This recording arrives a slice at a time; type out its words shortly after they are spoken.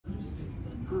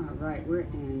All right, we're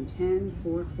in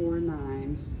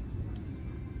 10449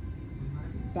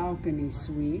 balcony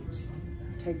suite.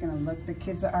 Taking a look, the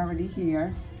kids are already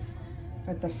here.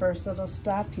 But the first little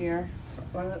stop here,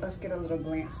 well, let's get a little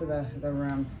glance of the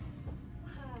room.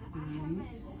 Right.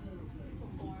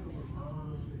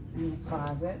 And the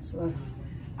closets. Well,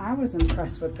 I was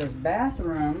impressed with this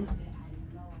bathroom.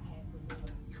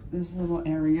 This little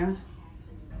area.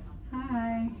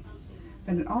 Hi.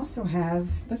 But it also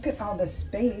has, look at all the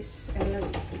space in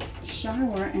this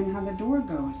shower and how the door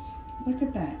goes. Look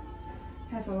at that.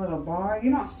 It has a little bar. You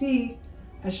don't see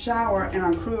a shower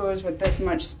and a cruise with this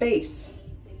much space.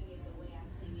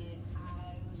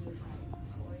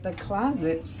 The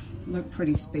closets look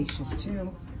pretty spacious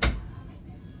too.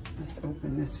 Let's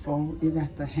open this fold. You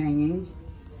got the hanging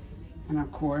and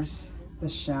of course the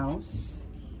shelves.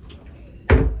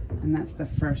 And that's the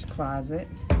first closet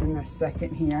and the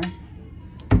second here.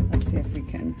 Let's see if we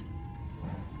can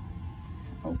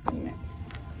open it.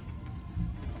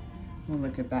 We'll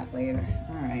look at that later.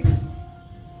 All right.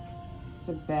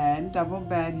 The bed, double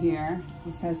bed here.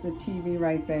 This has the TV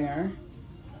right there.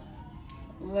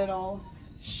 Little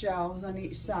shelves on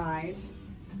each side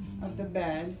of the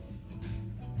bed.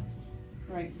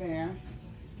 Right there.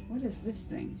 What is this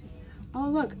thing? Oh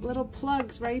look, little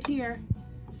plugs right here.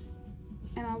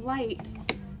 And a light.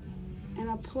 And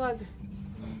a plug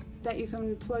that you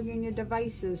can plug in your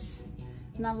devices.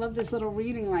 And I love this little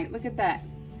reading light. Look at that.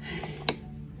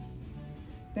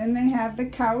 Then they have the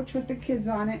couch with the kids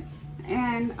on it.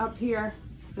 And up here,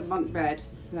 the bunk bed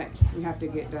that we have to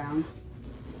get down.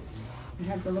 We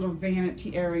have the little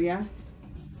vanity area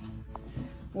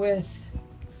with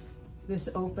this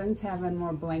opens, having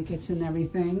more blankets and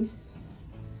everything.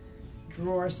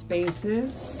 Drawer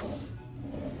spaces.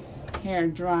 Hair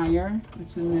dryer.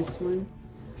 What's in this one?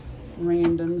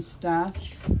 Random stuff.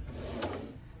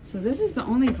 So this is the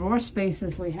only drawer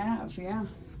spaces we have. Yeah,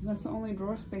 that's the only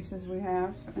drawer spaces we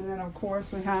have. And then of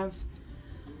course we have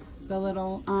the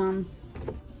little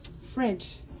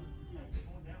fridge.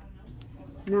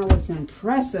 Now what's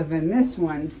impressive in this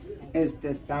one is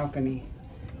this balcony.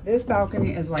 This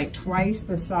balcony is like twice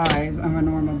the size of a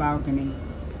normal balcony.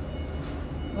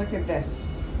 Look at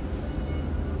this.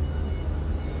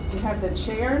 You have the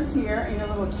chairs here and your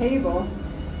little table,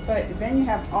 but then you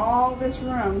have all this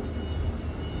room.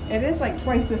 It is like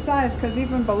twice the size because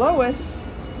even below us,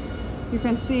 you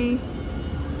can see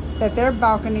that their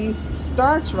balcony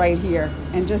starts right here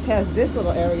and just has this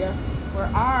little area where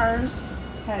ours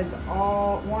has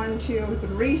all 1, 2,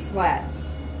 3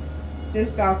 slats. This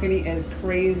balcony is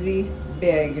crazy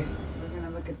big. We're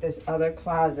gonna look at this other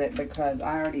closet because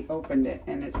I already opened it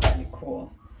and it's pretty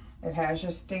cool. It has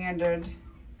your standard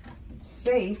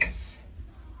safe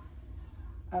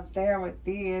up there with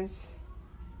these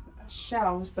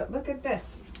shelves, but look at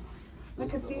this.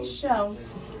 Look at these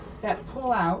shelves that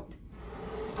pull out.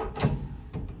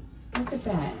 Look at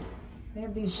that. They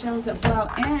have these shelves that pull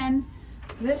out, and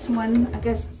this one, I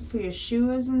guess for your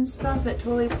shoes and stuff, that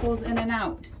totally pulls in and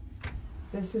out.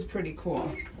 This is pretty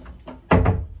cool.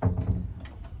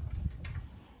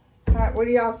 What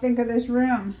do y'all think of this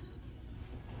room?